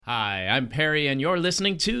Hi, I'm Perry, and you're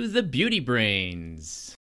listening to The Beauty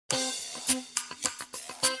Brains.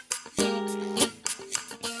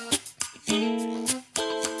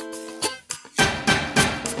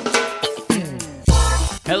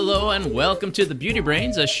 Hello and welcome to The Beauty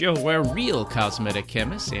Brains, a show where real cosmetic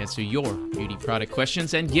chemists answer your beauty product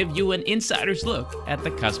questions and give you an insider's look at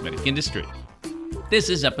the cosmetic industry. This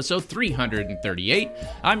is episode 338.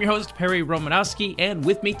 I'm your host, Perry Romanowski, and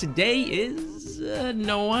with me today is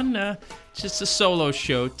no one. Just a solo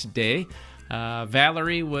show today.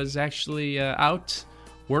 Valerie was actually out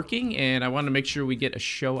working, and I wanted to make sure we get a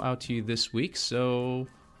show out to you this week, so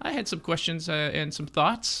I had some questions and some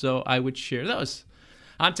thoughts, so I would share those.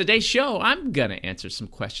 On today's show, I'm going to answer some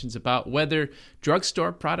questions about whether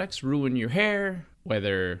drugstore products ruin your hair,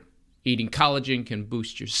 whether eating collagen can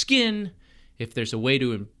boost your skin, if there's a way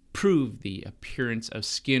to improve the appearance of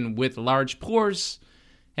skin with large pores,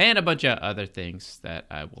 and a bunch of other things that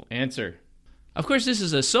I will answer. Of course, this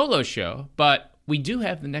is a solo show, but we do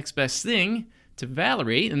have the next best thing to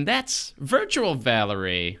Valerie, and that's Virtual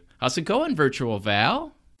Valerie. How's it going, Virtual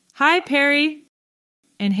Val? Hi, Perry.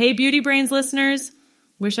 And hey, Beauty Brains listeners.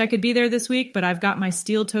 Wish I could be there this week, but I've got my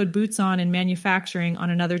steel-toed boots on in manufacturing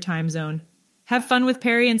on another time zone. Have fun with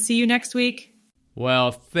Perry and see you next week.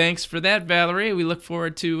 Well, thanks for that, Valerie. We look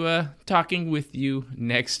forward to talking with you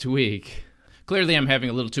next week. Clearly, I'm having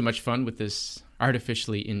a little too much fun with this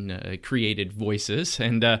artificially created voices.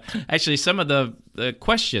 And actually, some of the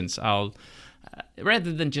questions I'll...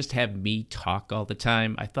 rather than just have me talk all the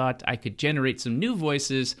time, I thought I could generate some new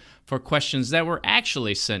voices for questions that were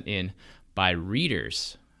actually sent in by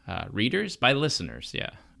readers. Readers? By listeners, yeah.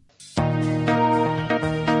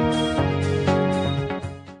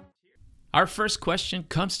 Our first question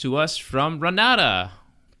comes to us from Renata.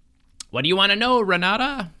 What do you want to know,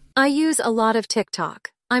 Renata? I use a lot of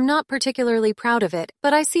TikTok. I'm not particularly proud of it,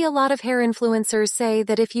 but I see a lot of hair influencers say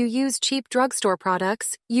that if you use cheap drugstore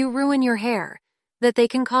products, you ruin your hair, that they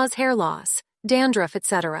can cause hair loss, dandruff,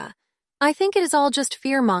 etc. I think it is all just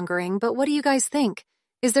fear-mongering, but what do you guys think?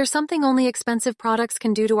 Is there something only expensive products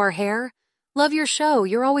can do to our hair? Love your show.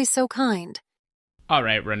 You're always so kind. All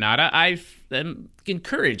right, Renata, I'm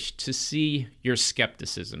encouraged to see your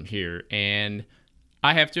skepticism here, and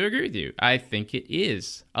I have to agree with you. I think it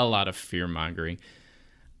is a lot of fear-mongering.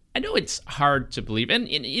 I know it's hard to believe, and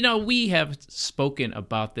you know, we have spoken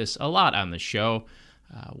about this a lot on the show,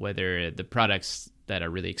 whether the products that are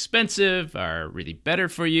really expensive are really better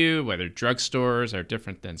for you, whether drugstores are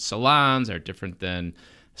different than salons, are different than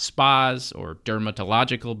spas or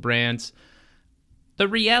dermatological brands. The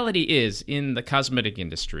reality is, in the cosmetic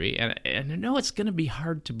industry, and I know it's going to be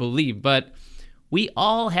hard to believe, but we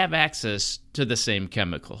all have access to the same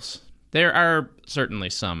chemicals. There are certainly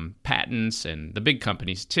some patents, and the big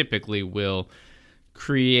companies typically will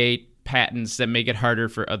create patents that make it harder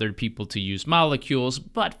for other people to use molecules,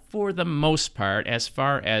 but for the most part, as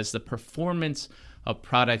far as the performance of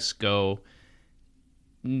products go,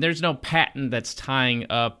 there's no patent that's tying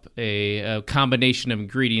up a combination of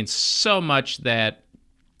ingredients so much that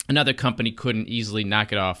another company couldn't easily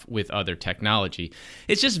knock it off with other technology.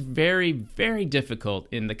 It's just very, very difficult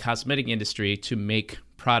in the cosmetic industry to make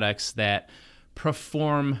products that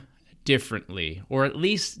perform differently, or at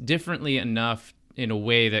least differently enough in a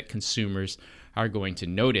way that consumers are going to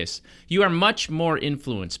notice. You are much more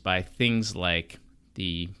influenced by things like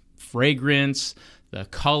the fragrance, the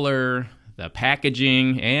color, the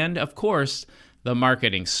packaging, and of course, the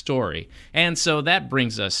marketing story. And so that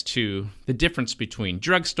brings us to the difference between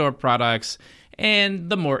drugstore products and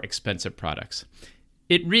the more expensive products.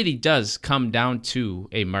 It really does come down to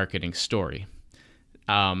a marketing story.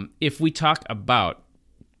 If we talk about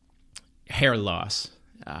hair loss,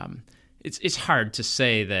 it's hard to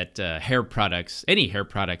say that any hair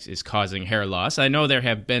products is causing hair loss. I know there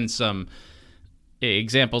have been some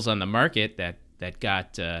examples on the market that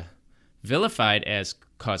got vilified as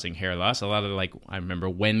causing hair loss. A lot of, like, I remember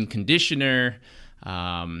When conditioner.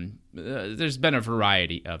 There's been a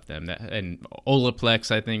variety of them, and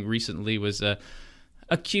Olaplex, I think, recently was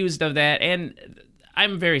accused of that. And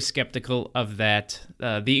I'm very skeptical of that.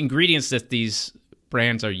 The ingredients that these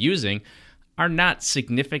brands are using are not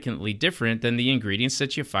significantly different than the ingredients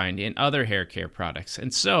that you find in other hair care products.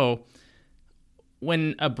 And so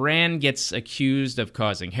when a brand gets accused of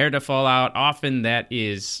causing hair to fall out, often that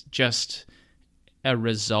is just a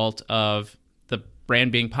result of the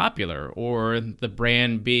brand being popular, or the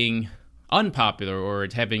brand being unpopular, or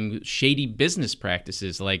having shady business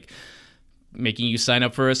practices like making you sign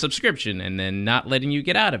up for a subscription and then not letting you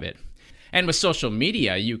get out of it. And with social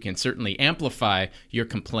media, you can certainly amplify your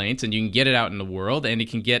complaints and you can get it out in the world and it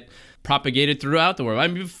can get propagated throughout the world. I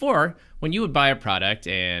mean, before, when you would buy a product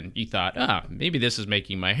and you thought, maybe this is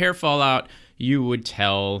making my hair fall out, you would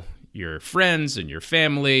tell your friends and your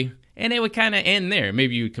family, and it would kind of end there.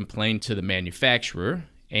 Maybe you would complain to the manufacturer,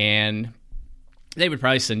 and they would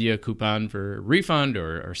probably send you a coupon for a refund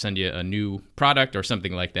or send you a new product or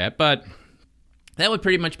something like that. But that would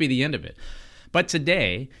pretty much be the end of it. But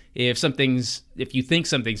today, if you think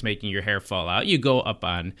something's making your hair fall out, you go up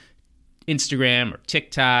on Instagram or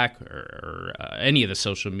TikTok or any of the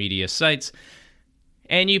social media sites,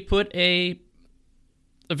 and you put a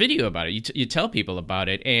video about it. You tell people about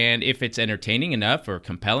it, and if it's entertaining enough or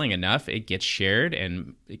compelling enough, it gets shared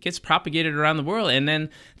and it gets propagated around the world, and then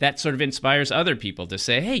that sort of inspires other people to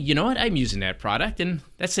say, hey, you know what, I'm using that product, and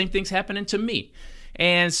that same thing's happening to me.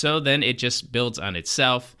 And so then it just builds on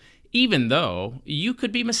itself, even though you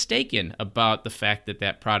could be mistaken about the fact that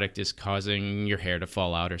that product is causing your hair to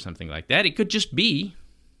fall out or something like that. It could just be,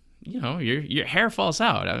 your hair falls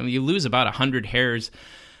out. I mean, you lose about 100 hairs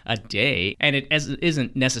a day, and it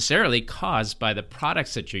isn't necessarily caused by the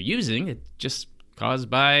products that you're using. It's just caused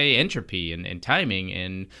by entropy and timing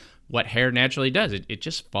and what hair naturally does. It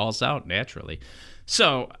just falls out naturally.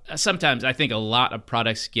 So sometimes I think a lot of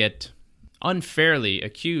products get unfairly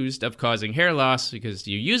accused of causing hair loss because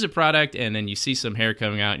you use a product and then you see some hair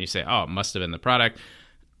coming out and you say, oh, it must have been the product.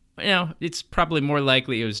 It's probably more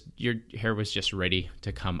likely your hair was just ready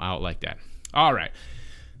to come out like that. All right.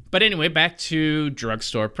 But anyway, back to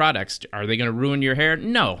drugstore products. Are they going to ruin your hair?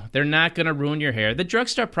 No, they're not going to ruin your hair. The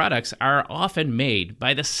drugstore products are often made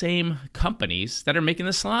by the same companies that are making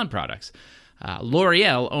the salon products.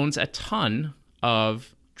 L'Oreal owns a ton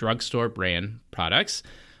of drugstore brand products.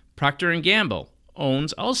 Procter & Gamble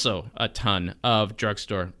owns also a ton of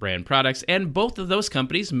drugstore brand products, and both of those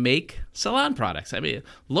companies make salon products. I mean,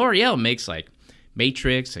 L'Oreal makes like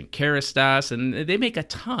Matrix and Kerastase, and they make a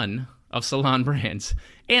ton of salon brands,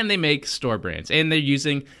 and they make store brands, and they're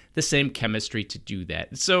using the same chemistry to do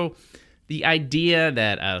that. So the idea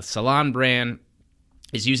that a salon brand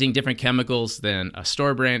is using different chemicals than a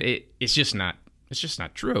store brand, it's just not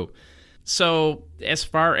true. So as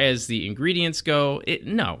far as the ingredients go,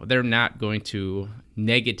 no, they're not going to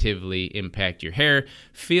negatively impact your hair.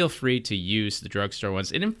 Feel free to use the drugstore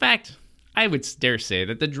ones. And in fact, I would dare say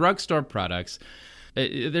that the drugstore products,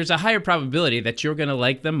 there's a higher probability that you're going to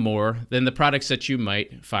like them more than the products that you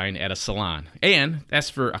might find at a salon. And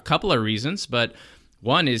that's for a couple of reasons, but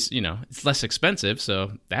one is, it's less expensive,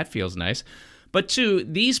 so that feels nice. But two,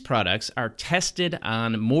 these products are tested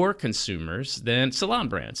on more consumers than salon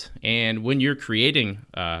brands. And when you're creating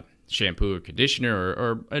a shampoo or conditioner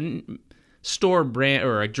or a store brand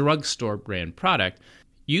or a drugstore brand product,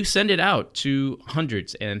 you send it out to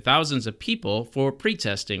hundreds and thousands of people for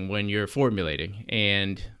pre-testing when you're formulating.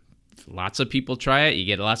 And lots of people try it, you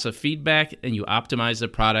get lots of feedback, and you optimize the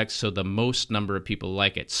product so the most number of people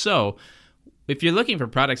like it. So if you're looking for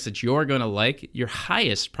products that you're going to like, your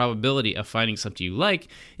highest probability of finding something you like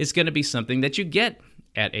is going to be something that you get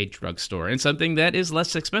at a drugstore and something that is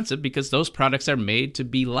less expensive because those products are made to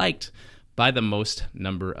be liked by the most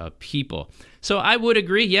number of people. So I would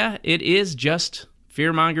agree, yeah, it is just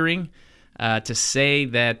fear-mongering to say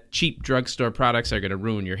that cheap drugstore products are going to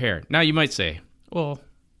ruin your hair. Now you might say, well,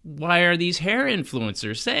 why are these hair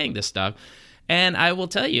influencers saying this stuff? And I will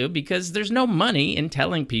tell you, because there's no money in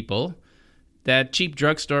telling people that cheap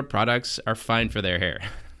drugstore products are fine for their hair.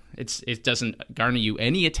 It doesn't garner you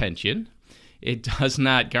any attention. It does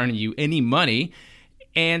not garner you any money.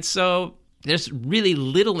 And so there's really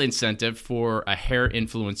little incentive for a hair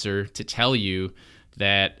influencer to tell you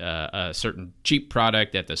that a certain cheap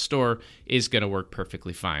product at the store is going to work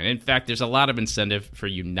perfectly fine. In fact, there's a lot of incentive for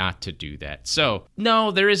you not to do that. So, no,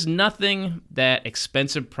 there is nothing that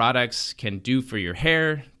expensive products can do for your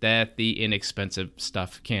hair that the inexpensive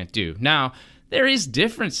stuff can't do. Now, there is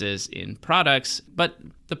differences in products, but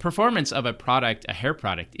the performance of a product, a hair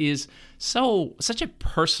product, is such a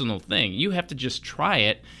personal thing. You have to just try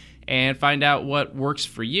it and find out what works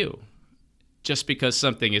for you. Just because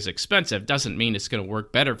something is expensive doesn't mean it's going to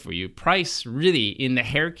work better for you. Price, really, in the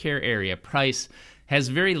hair care area, price has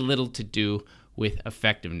very little to do with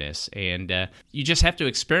effectiveness. And you just have to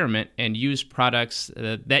experiment and use products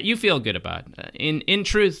that you feel good about. In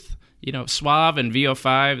truth, Suave and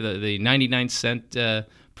VO5, the 99-cent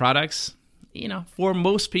products, for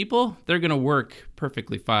most people, they're going to work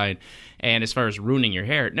perfectly fine. And as far as ruining your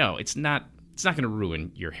hair, no, it's not going to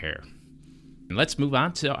ruin your hair. Let's move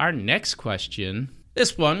on to our next question.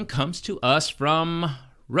 This one comes to us from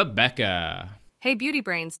Rebecca. Hey, Beauty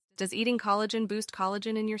Brains, does eating collagen boost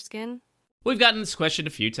collagen in your skin? We've gotten this question a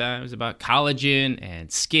few times about collagen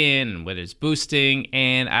and skin and what it's boosting,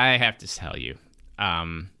 and I have to tell you,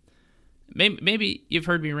 maybe you've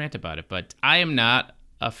heard me rant about it, but I am not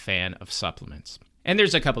a fan of supplements. And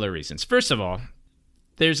there's a couple of reasons. First of all,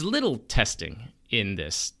 there's little testing in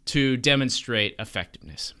this to demonstrate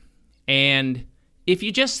effectiveness. And if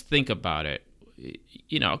you just think about it,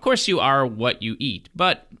 of course you are what you eat,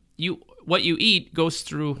 but what you eat goes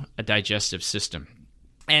through a digestive system.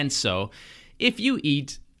 And so if you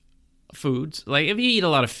eat foods, like if you eat a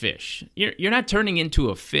lot of fish, you're not turning into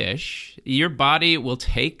a fish. Your body will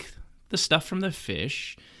take the stuff from the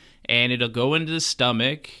fish and it'll go into the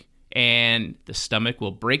stomach, and the stomach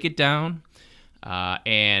will break it down,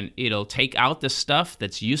 and it'll take out the stuff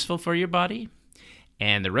that's useful for your body,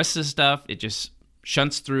 and the rest of the stuff, it just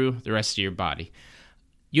shunts through the rest of your body.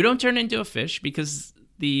 You don't turn into a fish because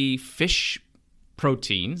the fish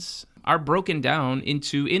proteins are broken down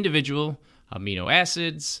into individual amino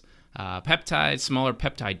acids, peptides, smaller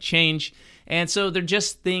peptide change. And so they're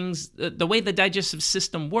just things, the way the digestive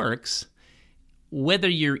system works, whether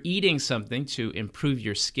you're eating something to improve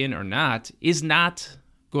your skin or not, is not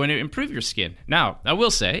going to improve your skin. Now, I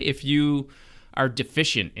will say, if you are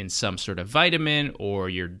deficient in some sort of vitamin, or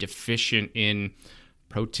you're deficient in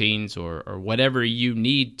proteins or whatever you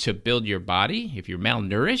need to build your body, if you're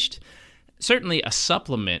malnourished, certainly a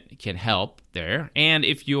supplement can help there. And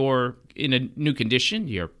if you're in a new condition,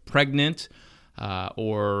 you're pregnant,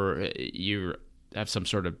 or you have some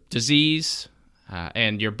sort of disease,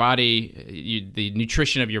 and your body, the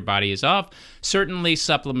nutrition of your body is off, certainly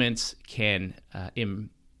supplements can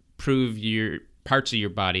improve your parts of your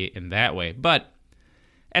in that way. But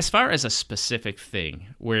as far as a specific thing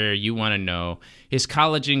where you want to know, is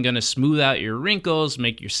collagen going to smooth out your wrinkles,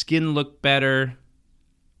 make your skin look better?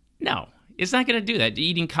 No, it's not going to do that.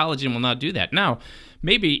 Eating collagen will not do that. Now,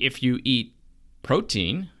 maybe if you eat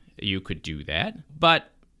protein, you could do that,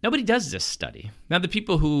 but nobody does this study. Now, the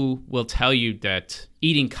people who will tell you that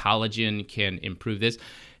eating collagen can improve this,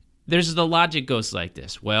 the logic goes like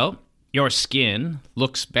this. Well, your skin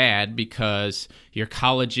looks bad because your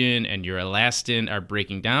collagen and your elastin are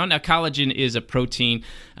breaking down. Now, collagen is a protein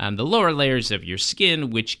on the lower layers of your skin,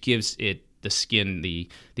 which gives the skin the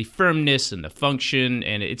firmness and the function,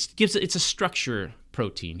 and it's a structure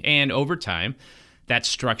protein. And over time, that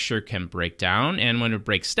structure can break down, and when it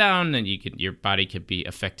breaks down, then your body could be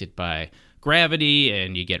affected by gravity,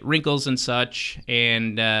 and you get wrinkles and such.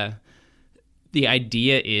 And the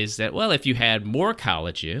idea is that, well, if you had more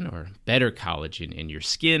collagen or better collagen in your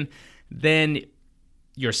skin, then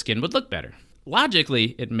your skin would look better.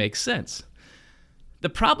 Logically, it makes sense. The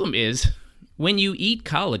problem is, when you eat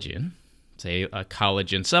collagen, say a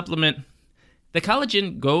collagen supplement, the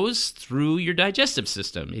collagen goes through your digestive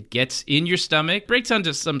system. It gets in your stomach, breaks down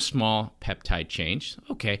to some small peptide change.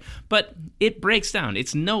 Okay, but it breaks down.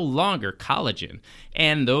 It's no longer collagen.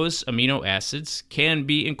 And those amino acids can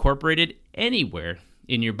be incorporated anywhere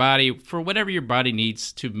in your body for whatever your body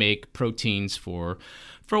needs to make proteins for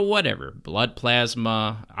whatever. Blood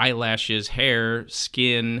plasma, eyelashes, hair,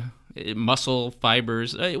 skin, muscle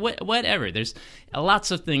fibers, whatever. There's lots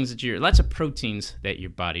of things lots of proteins that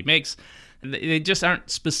your body makes. They just aren't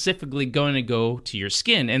specifically going to go to your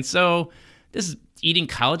skin. And so this eating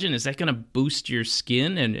collagen, is that going to boost your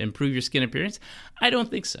skin and improve your skin appearance? I don't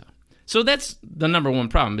think so. So that's the number one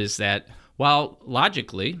problem, is that while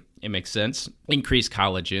logically it makes sense, increased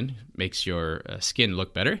collagen makes your skin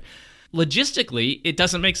look better, logistically it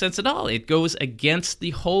doesn't make sense at all. It goes against the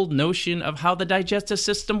whole notion of how the digestive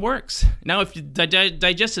system works. Now, if the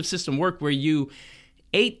digestive system worked where you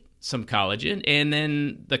ate some collagen, and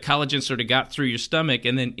then the collagen sort of got through your stomach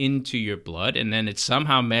and then into your blood, and then it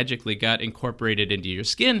somehow magically got incorporated into your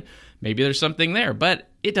skin, maybe there's something there. But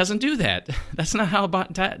it doesn't do that. That's not how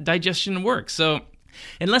digestion works. So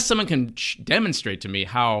unless someone can demonstrate to me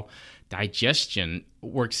how digestion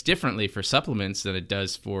works differently for supplements than it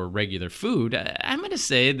does for regular food, I'm going to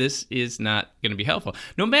say this is not going to be helpful.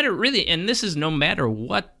 No matter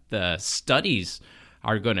what the studies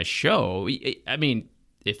are going to show. I mean,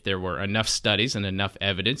 if there were enough studies and enough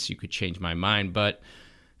evidence, you could change my mind, but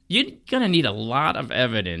you're going to need a lot of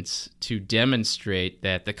evidence to demonstrate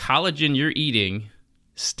that the collagen you're eating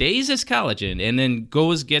stays as collagen and then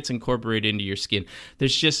gets incorporated into your skin.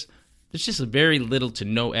 There's just very little to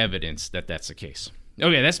no evidence that that's the case.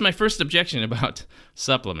 Okay, that's my first objection about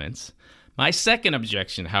supplements. My second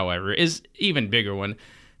objection, however, is even bigger one.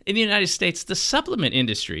 In the United States, the supplement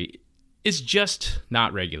industry is just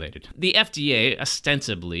not regulated. The FDA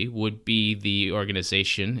ostensibly would be the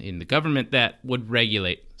organization in the government that would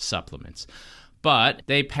regulate supplements. But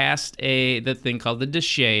they passed the thing called the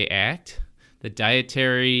DSHEA Act, the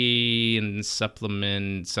Dietary and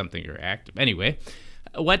Supplement something or Act. Anyway,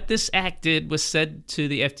 what this act did was said to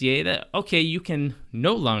the FDA that, okay, you can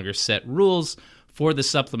no longer set rules for the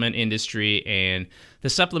supplement industry, and the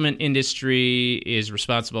supplement industry is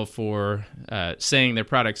responsible for saying their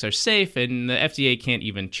products are safe, and the FDA can't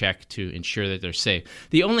even check to ensure that they're safe.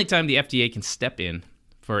 The only time the FDA can step in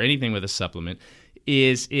for anything with a supplement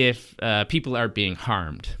is if people are being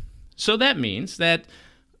harmed. So that means that,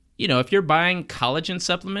 if you're buying collagen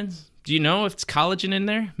supplements, do you know if it's collagen in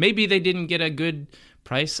there? Maybe they didn't get a good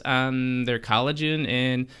price on their collagen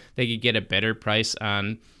and they could get a better price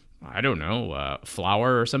on, I don't know,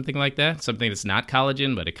 flour or something like that. Something that's not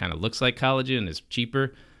collagen, but it kind of looks like collagen, is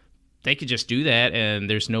cheaper. They could just do that, and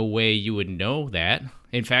there's no way you would know that.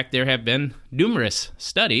 In fact, there have been numerous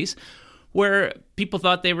studies where people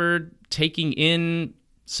thought they were taking in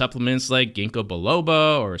supplements like ginkgo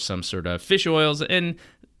biloba or some sort of fish oils, and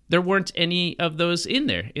there weren't any of those in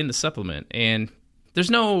there in the supplement. And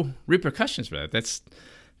there's no repercussions for that. That's,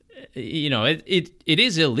 it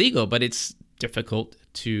is illegal, but it's difficult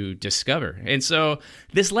to discover. And so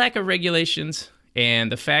this lack of regulations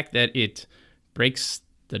and the fact that it breaks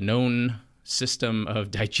the known system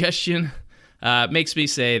of digestion makes me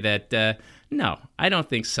say that, no, I don't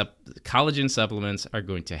think collagen supplements are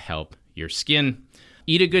going to help your skin.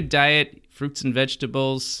 Eat a good diet, fruits and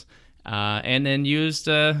vegetables, and then use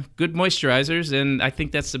good moisturizers, and I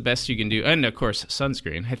think that's the best you can do. And, of course,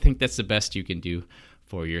 sunscreen. I think that's the best you can do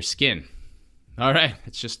for your skin. All right,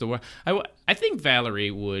 it's just the one. I think Valerie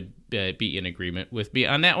would be in agreement with me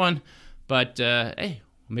on that one, but hey,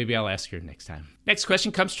 maybe I'll ask her next time. Next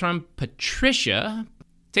question comes from Patricia.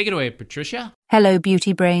 Take it away, Patricia. Hello,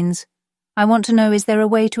 Beauty Brains. I want to know, is there a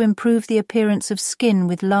way to improve the appearance of skin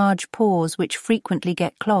with large pores which frequently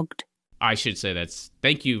get clogged? I should say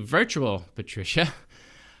thank you, virtual Patricia.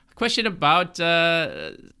 Question about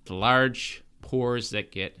the large pores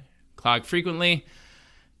that get clogged frequently.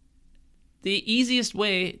 The easiest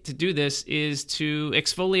way to do this is to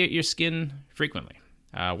exfoliate your skin frequently.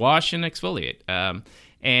 Wash and exfoliate.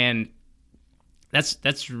 And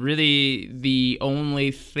that's really the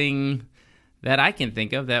only thing that I can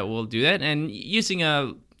think of that will do that. And using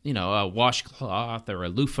a washcloth or a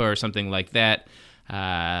loofah or something like that,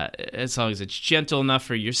 as long as it's gentle enough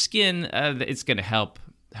for your skin, it's going to help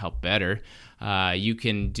better. You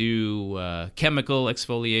can do chemical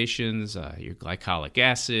exfoliations, your glycolic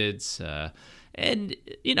acids, and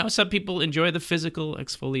some people enjoy the physical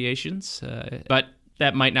exfoliations, but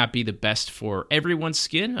that might not be the best for everyone's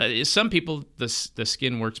skin. Some people, the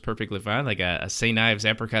skin works perfectly fine, like a St. Ives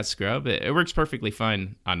apricot scrub. It works perfectly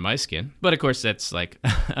fine on my skin. But of course, that's like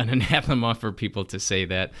an anathema for people to say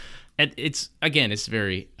that. It's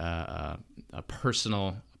very a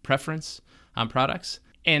personal preference on products.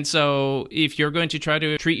 And so if you're going to try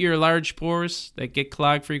to treat your large pores that get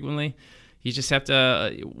clogged frequently, you just have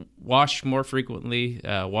to wash more frequently,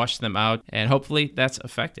 wash them out, and hopefully that's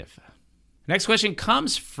effective. Next question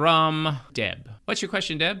comes from Deb. What's your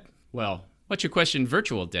question, Deb? Well, what's your question,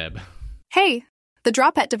 virtual Deb? Hey, the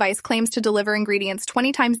Dropette device claims to deliver ingredients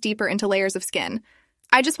 20 times deeper into layers of skin.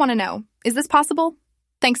 I just want to know, is this possible?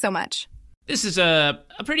 Thanks so much. This is a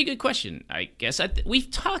pretty good question, I guess. We've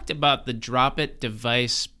talked about the Dropette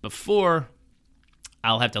device before.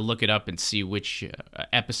 I'll have to look it up and see which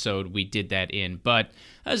episode we did that in, but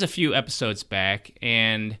that was a few episodes back,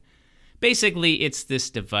 and basically it's this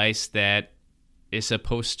device that is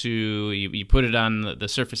supposed to, you put it on the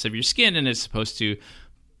surface of your skin, and it's supposed to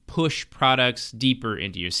push products deeper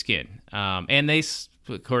into your skin. And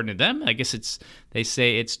according to them, I guess they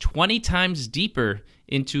say it's 20 times deeper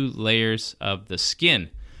into layers of the skin.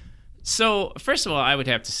 So, first of all, I would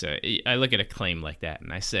have to say, I look at a claim like that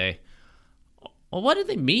and I say, well, what do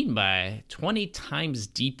they mean by 20 times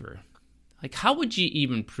deeper? Like, how would you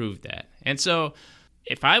even prove that? And so,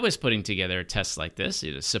 if I was putting together a test like this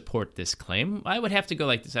to support this claim, I would have to go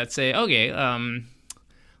like this. I'd say, okay,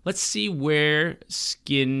 let's see where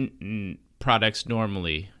skin products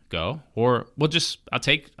normally go, or I'll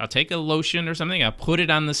take a lotion or something, I'll put it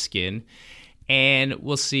on the skin, and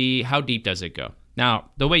we'll see how deep does it go. Now,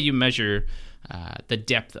 the way you measure the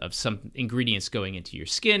depth of some ingredients going into your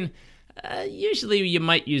skin, usually you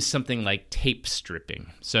might use something like tape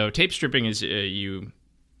stripping. So tape stripping is you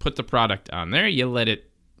put the product on there, you let it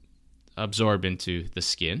absorb into the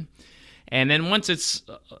skin, and then once it's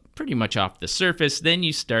pretty much off the surface, then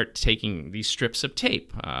you start taking these strips of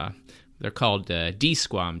tape. They're called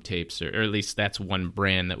D-squam tapes, or at least that's one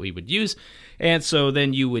brand that we would use. And so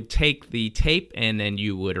then you would take the tape and then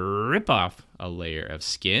you would rip off a layer of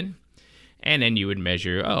skin. And then you would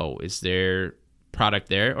measure, is there product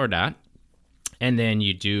there or not? And then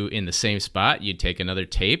you do in the same spot, you'd take another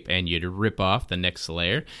tape and you'd rip off the next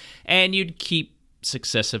layer, and you'd keep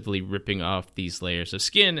successively ripping off these layers of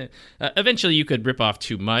skin. Eventually you could rip off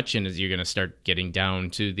too much, and you're going to start getting down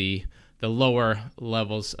to the lower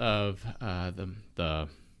levels of the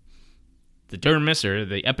dermis or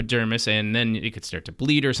the epidermis, and then it could start to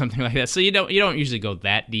bleed or something like that. So you don't usually go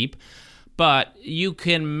that deep, but you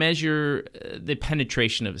can measure the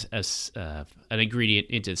penetration of an ingredient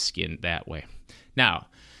into the skin that way. Now,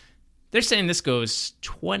 they're saying this goes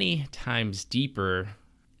 20 times deeper.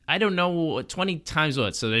 I don't know, 20 times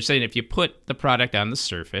what? So they're saying if you put the product on the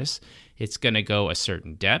surface, it's going to go a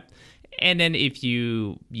certain depth. And then if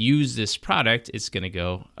you use this product, it's going to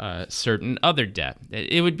go a certain other depth.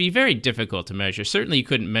 It would be very difficult to measure. Certainly you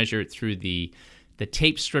couldn't measure it through the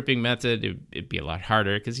tape stripping method. It'd be a lot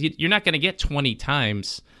harder because you're not going to get 20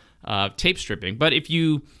 times tape stripping. But if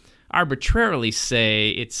you arbitrarily say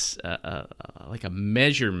it's like a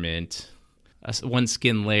measurement, one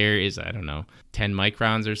skin layer is, 10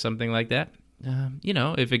 microns or something like that.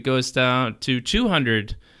 If it goes down to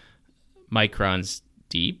 200 microns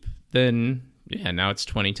deep, then now it's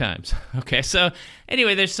 20 times. Okay, so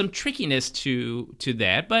anyway, there's some trickiness to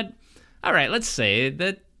that, but all right, let's say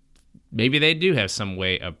that maybe they do have some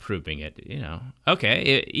way of proving it,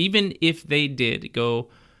 Okay, even if they did go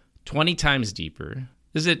 20 times deeper,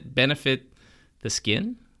 does it benefit the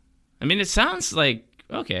skin? I mean, it sounds like,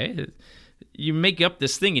 okay, you make up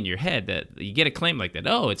this thing in your head that you get a claim like that.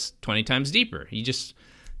 Oh, it's 20 times deeper.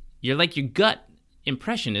 You're like, your gut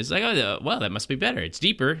impression is like, oh, well, that must be better. It's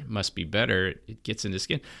deeper, must be better. It gets into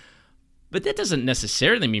skin. But that doesn't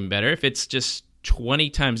necessarily mean better if it's just 20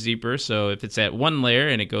 times deeper. So if it's at one layer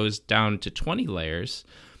and it goes down to 20 layers,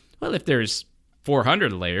 well, if there's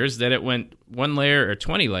 400 layers, then it went one layer or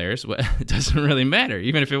 20 layers. Well, it doesn't really matter.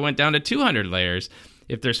 Even if it went down to 200 layers,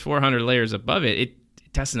 if there's 400 layers above it, it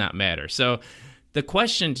does not matter. So the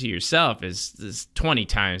question to yourself is 20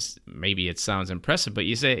 times, maybe it sounds impressive, but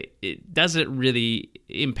you say, does it really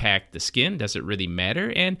impact the skin? Does it really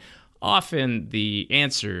matter? And often the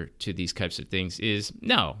answer to these types of things is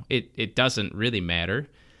no, it doesn't really matter.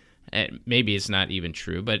 Maybe it's not even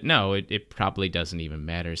true, but no, it probably doesn't even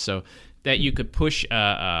matter. So that you could push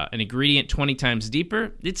an ingredient 20 times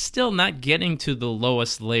deeper, it's still not getting to the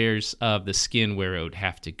lowest layers of the skin where it would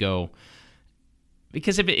have to go.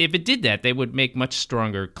 Because if it did that, they would make much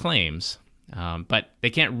stronger claims. But they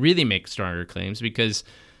can't really make stronger claims because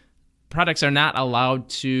products are not allowed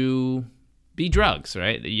to be drugs,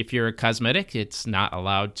 right? If you're a cosmetic, it's not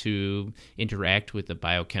allowed to interact with the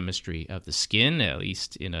biochemistry of the skin, at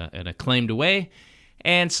least in a claimed way.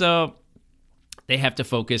 And so they have to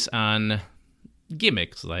focus on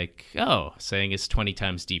gimmicks like, saying it's 20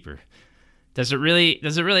 times deeper. Does it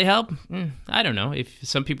really help? I don't know. If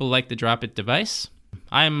some people like the drop-it device,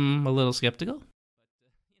 I'm a little skeptical.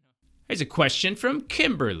 Here's a question from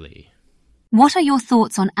Kimberly. What are your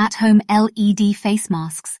thoughts on at-home LED face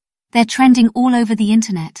masks? They're trending all over the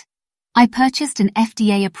internet. I purchased an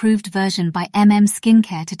FDA-approved version by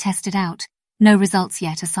Skincare to test it out. No results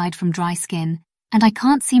yet aside from dry skin. And I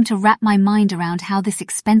can't seem to wrap my mind around how this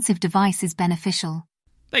expensive device is beneficial.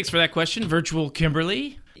 Thanks for that question, Virtual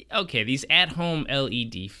Kimberly. Okay, these at-home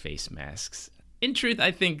LED face masks. In truth,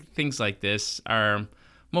 I think things like this are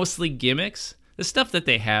mostly gimmicks. The stuff that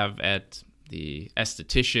they have at the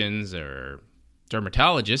estheticians or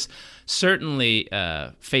dermatologists, certainly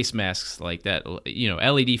face masks like that,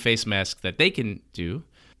 LED face masks that they can do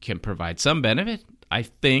can provide some benefit, I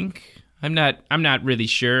think. I'm not really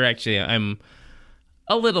sure. Actually, I'm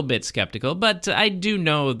a little bit skeptical, but I do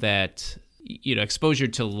know that exposure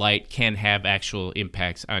to light can have actual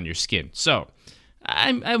impacts on your skin. So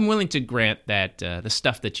I'm willing to grant that the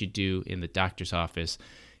stuff that you do in the doctor's office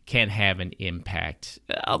can have an impact,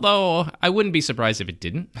 although I wouldn't be surprised if it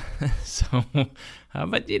didn't.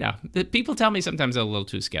 But the people tell me sometimes I'm a little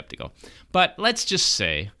too skeptical. But let's just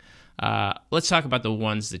say, let's talk about the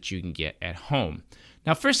ones that you can get at home.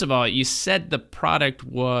 Now, first of all, you said the product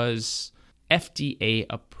was FDA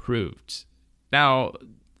approved. Now,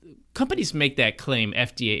 companies make that claim,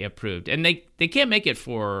 FDA approved, and they can't make it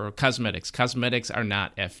for cosmetics. Cosmetics are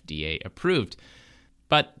not FDA approved.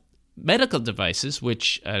 But medical devices,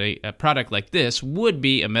 which a product like this would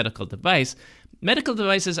be a medical device, medical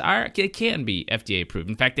devices can be FDA approved.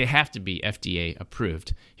 In fact, they have to be FDA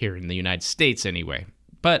approved here in the United States anyway.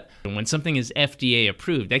 But when something is FDA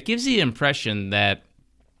approved, that gives the impression that,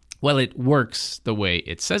 well, it works the way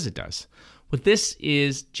it says it does. Well, this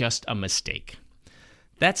is just a mistake.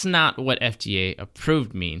 That's not what FDA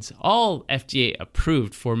approved means. All FDA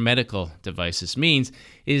approved for medical devices means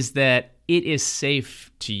is that it is safe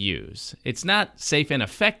to use. It's not safe and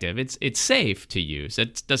effective. It's safe to use.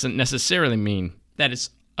 It doesn't necessarily mean that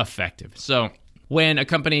it's effective. So when a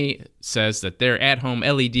company says that their at-home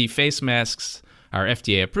LED face masks are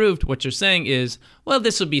FDA approved, what you're saying is, well,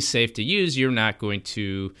 this will be safe to use. You're not going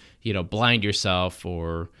to, blind yourself,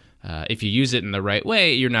 or if you use it in the right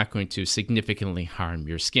way, you're not going to significantly harm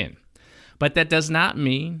your skin. But that does not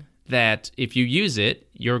mean that if you use it,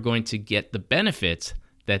 you're going to get the benefits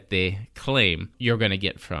that they claim you're going to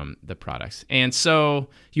get from the products. And so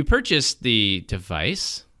you purchase the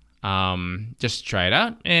device, just try it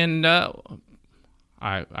out, and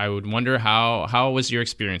I would wonder how was your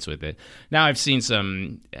experience with it. Now, I've seen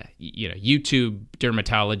some YouTube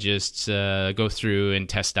dermatologists go through and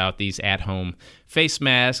test out these at-home face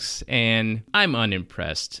masks, and I'm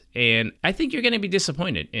unimpressed. And I think you're going to be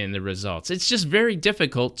disappointed in the results. It's just very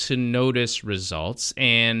difficult to notice results.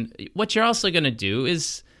 And what you're also going to do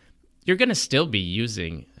is you're going to still be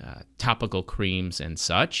using topical creams and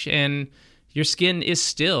such, and your skin is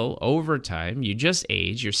still, over time, you just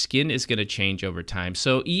age, your skin is going to change over time.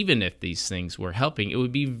 So even if these things were helping, it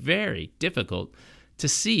would be very difficult to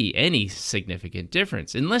see any significant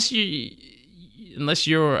difference. Unless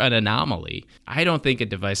you're an anomaly, I don't think a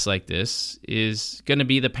device like this is going to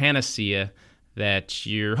be the panacea that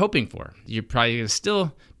you're hoping for. You're probably going to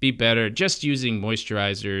still be better just using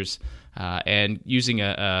moisturizers and using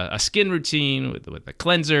a skin routine with a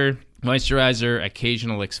cleanser, moisturizer,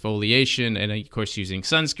 occasional exfoliation, and of course using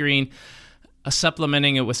sunscreen.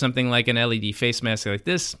 Supplementing it with something like an LED face mask like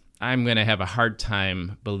this, I'm going to have a hard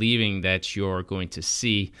time believing that you're going to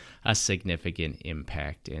see a significant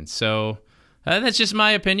impact. And so that's just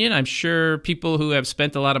my opinion. I'm sure people who have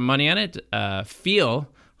spent a lot of money on it feel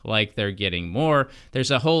like they're getting more.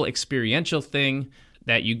 There's a whole experiential thing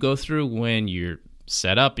that you go through when you're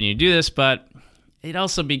set up and you do this, but it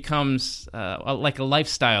also becomes like a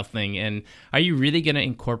lifestyle thing. And are you really going to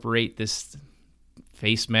incorporate this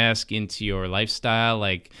face mask into your lifestyle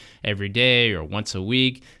like every day or once a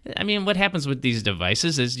week? I mean, what happens with these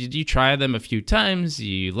devices is you try them a few times,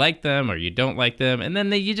 you like them or you don't like them, and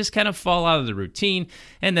then you just kind of fall out of the routine,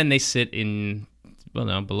 and then they sit in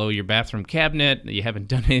below your bathroom cabinet. You haven't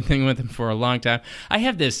done anything with them for a long time. I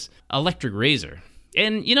have this electric razor.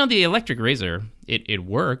 And, the electric razor, it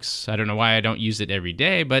works. I don't know why I don't use it every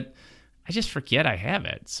day, but I just forget I have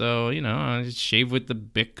it. So, I just shave with the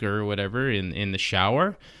Bic or whatever in the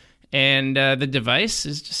shower. And the device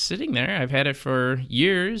is just sitting there. I've had it for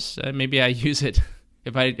years. Maybe I use it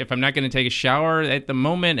if I'm not going to take a shower at the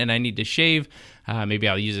moment and I need to shave. Maybe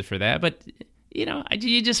I'll use it for that. But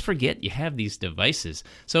you just forget you have these devices.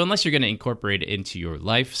 So unless you're going to incorporate it into your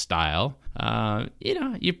lifestyle,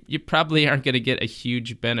 you probably aren't going to get a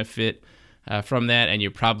huge benefit from that, and you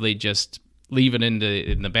probably just leave it in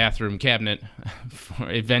the bathroom cabinet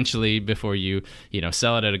eventually before you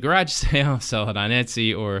sell it at a garage sale, sell it on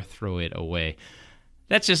Etsy, or throw it away.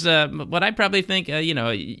 That's just what I probably think.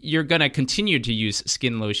 You're going to continue to use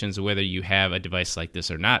skin lotions whether you have a device like this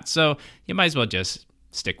or not. So you might as well just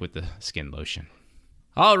stick with the skin lotion.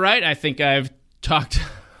 All right, I think I've talked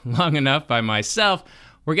long enough by myself.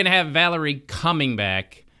 We're going to have Valerie coming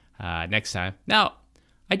back next time. Now,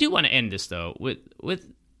 I do want to end this, though, with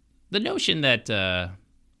the notion that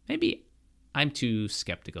maybe I'm too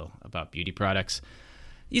skeptical about beauty products.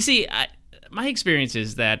 You see, my experience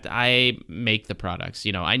is that I make the products.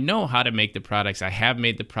 I know how to make the products. I have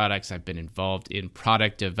made the products. I've been involved in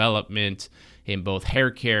product development in both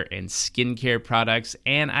hair care and skincare products,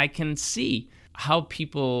 and I can see how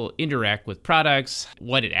people interact with products,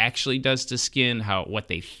 what it actually does to skin, what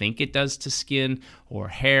they think it does to skin or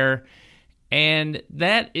hair. And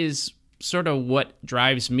that is sort of what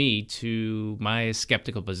drives me to my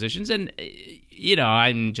skeptical positions. And,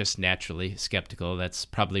 I'm just naturally skeptical. That's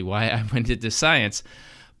probably why I went into science.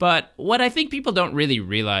 But what I think people don't really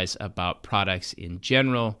realize about products in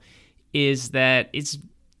general is that it's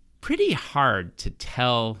pretty hard to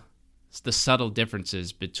tell the subtle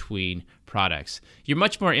differences between products. You're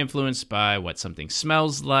much more influenced by what something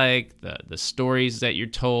smells like, the stories that you're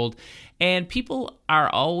told, and people are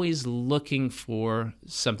always looking for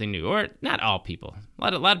something new. Or not all people.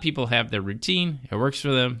 A lot of people have their routine, it works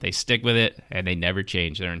for them, they stick with it, and they never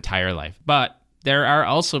change their entire life. But there are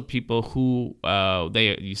also people who,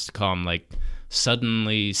 they used to call them like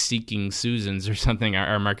suddenly seeking Susans or something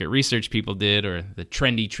our market research people did, or the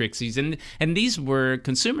trendy Trixies. And these were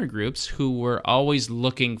consumer groups who were always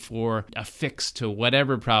looking for a fix to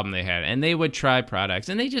whatever problem they had. And they would try products,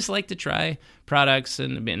 and they just like to try products,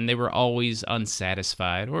 and they were always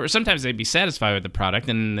unsatisfied. Or sometimes they'd be satisfied with the product,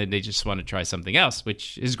 and they just want to try something else,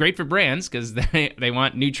 which is great for brands because they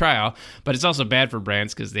want new trial, but it's also bad for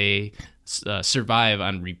brands because they survive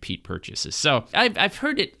on repeat purchases. So I've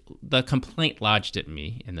heard the complaint lodged at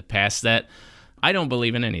me in the past that I don't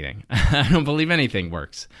believe in anything. I don't believe anything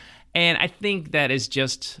works. And I think that is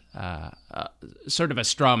just sort of a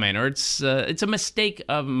straw man, or it's a mistake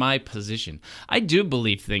of my position. I do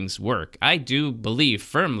believe things work. I do believe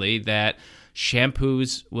firmly that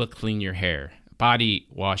shampoos will clean your hair. Body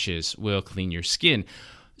washes will clean your skin.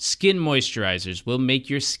 Skin moisturizers will make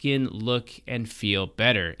your skin look and feel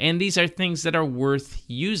better. And these are things that are worth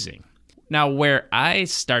using. Now, where I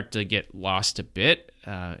start to get lost a bit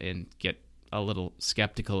and get a little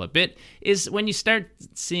skeptical a bit is when you start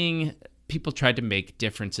seeing people try to make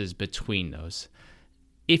differences between those.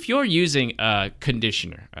 If you're using a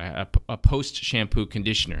conditioner, a post-shampoo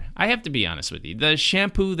conditioner, I have to be honest with you, the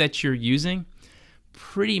shampoo that you're using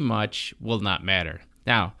pretty much will not matter.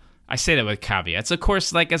 Now, I say that with caveats. Of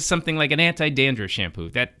course, something like an anti-dandruff shampoo,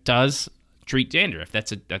 that does treat dandruff.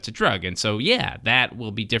 That's a drug. And so, yeah, that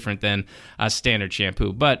will be different than a standard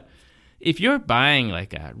shampoo. But if you're buying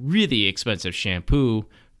like a really expensive shampoo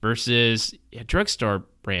versus a drugstore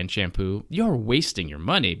brand shampoo, you're wasting your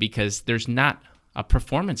money because there's not a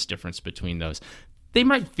performance difference between those. They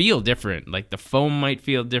might feel different, like the foam might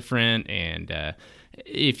feel different, and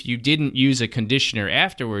if you didn't use a conditioner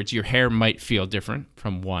afterwards, your hair might feel different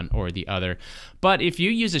from one or the other. But if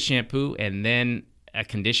you use a shampoo and then a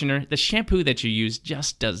conditioner, the shampoo that you use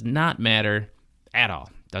just does not matter at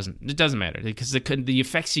all. It doesn't matter because the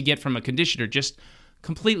effects you get from a conditioner just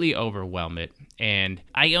completely overwhelm it. And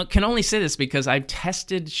I can only say this because I've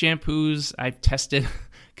tested shampoos, I've tested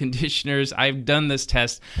conditioners, I've done this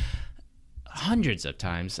test hundreds of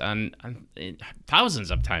times, on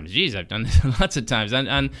thousands of times. Geez, I've done this lots of times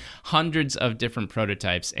on hundreds of different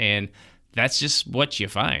prototypes, and that's just what you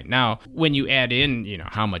find. Now, when you add in,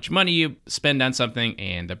 how much money you spend on something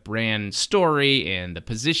and the brand story and the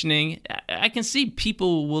positioning, I can see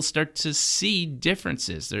people will start to see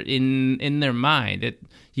differences in their mind.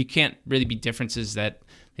 You can't really be differences that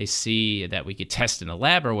they see that we could test in a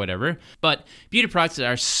lab or whatever. But beauty products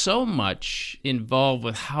are so much involved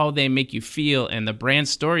with how they make you feel, and the brand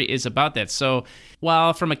story is about that. So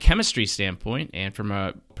while from a chemistry standpoint and from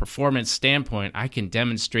a performance standpoint, I can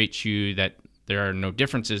demonstrate to you that there are no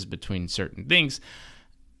differences between certain things,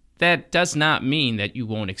 that does not mean that you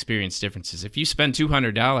won't experience differences. If you spend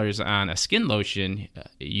 $200 on a skin lotion,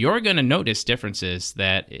 you're going to notice differences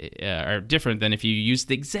that are different than if you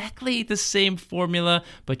used exactly the same formula,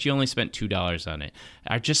 but you only spent $2 on it.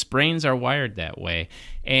 Our brains are wired that way.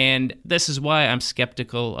 And this is why I'm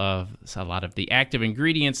skeptical of a lot of the active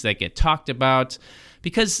ingredients that get talked about,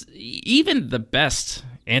 because even the best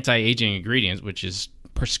anti-aging ingredients, which is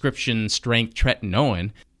prescription strength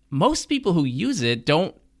tretinoin, most people who use it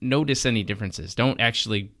don't notice any differences, don't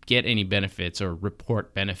actually get any benefits or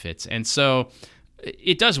report benefits. And so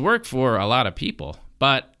it does work for a lot of people,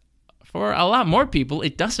 but for a lot more people,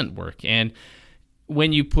 it doesn't work. And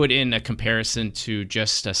when you put in a comparison to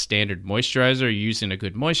just a standard moisturizer, using a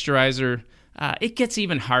good moisturizer, it gets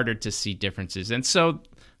even harder to see differences. And so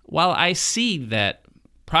while I see that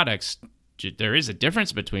products, there is a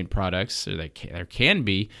difference between products, or there can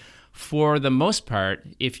be, for the most part,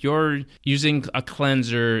 if you're using a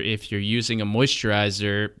cleanser, if you're using a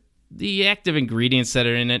moisturizer, the active ingredients that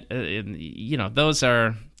are in it, those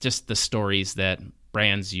are just the stories that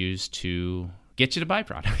brands use to get you to buy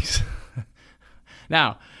products.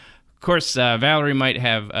 Now, of course, Valerie might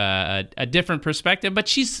have a different perspective, but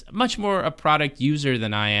she's much more a product user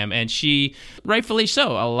than I am, and she, rightfully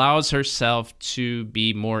so, allows herself to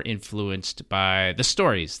be more influenced by the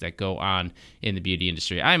stories that go on in the beauty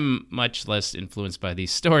industry. I'm much less influenced by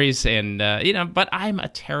these stories, and but I'm a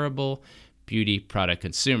terrible beauty product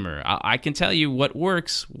consumer. I can tell you what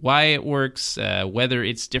works, why it works, whether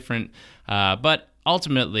it's different, but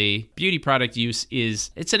ultimately, beauty product use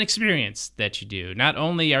it's an experience that you do. Not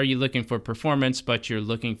only are you looking for performance, but you're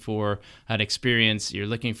looking for an experience. You're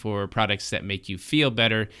looking for products that make you feel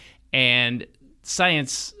better. And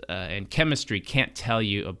science and chemistry can't tell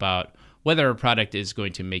you about whether a product is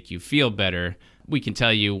going to make you feel better. We can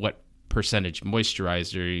tell you what percentage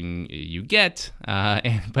moisturizing you get,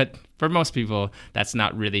 but for most people, that's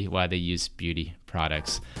not really why they use beauty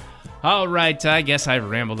products. All right, I guess I've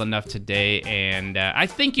rambled enough today, and I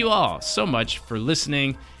thank you all so much for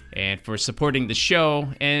listening. and for supporting the show.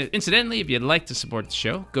 And incidentally, if you'd like to support the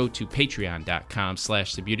show, go to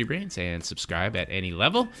patreon.com/thebeautybrains and subscribe at any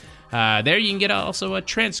level. There you can get also a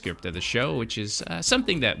transcript of the show, which is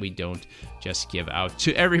something that we don't just give out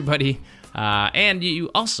to everybody. And you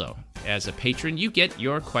also, as a patron, you get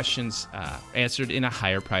your questions answered in a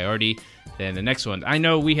higher priority than the next one. I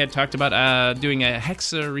know we had talked about doing a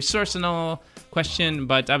Hexa Resourcinal question,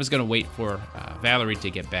 but I was going to wait for Valerie to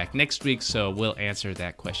get back next week, so we'll answer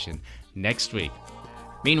that question next week.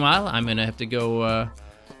 Meanwhile, I'm going to have to go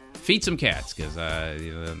feed some cats, because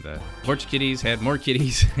the porch kitties had more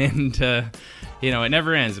kitties, and it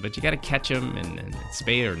never ends, but you got to catch them and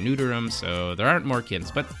spay or neuter them, so there aren't more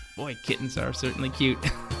kittens, but boy, kittens are certainly cute.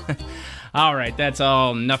 All right, that's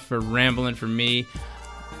all enough for rambling from me.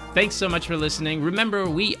 Thanks so much for listening. Remember,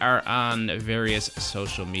 we are on various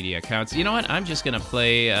social media accounts. You know what? I'm just going to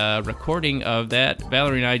play a recording of that,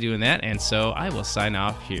 Valerie and I doing that, and so I will sign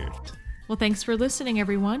off here. Well, thanks for listening,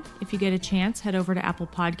 everyone. If you get a chance, head over to Apple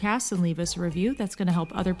Podcasts and leave us a review. That's going to help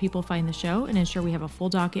other people find the show and ensure we have a full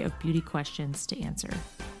docket of beauty questions to answer.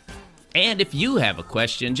 And if you have a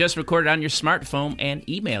question, just record it on your smartphone and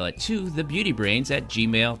email it to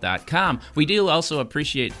thebeautybrains@gmail.com. We do also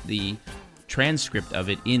appreciate the transcript of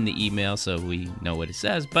it in the email so we know what it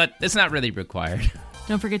says, but it's not really required.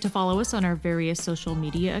 Don't forget to follow us on our various social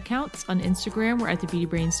media accounts. On Instagram, we're at The Beauty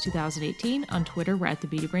Brains 2018. On Twitter, we're at The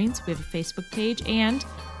Beauty Brains. We have a Facebook page and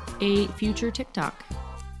a future TikTok.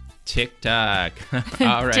 TikTok.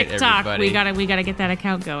 All right, TikTok. everybody. We gotta get that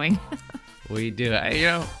account going. We do.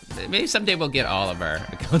 Maybe someday we'll get all of our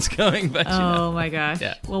accounts going. But oh my gosh.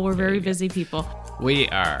 Yeah. Well, we're very busy people. We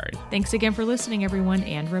are. Thanks again for listening, everyone.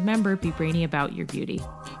 And remember, be brainy about your beauty.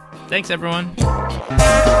 Thanks, everyone.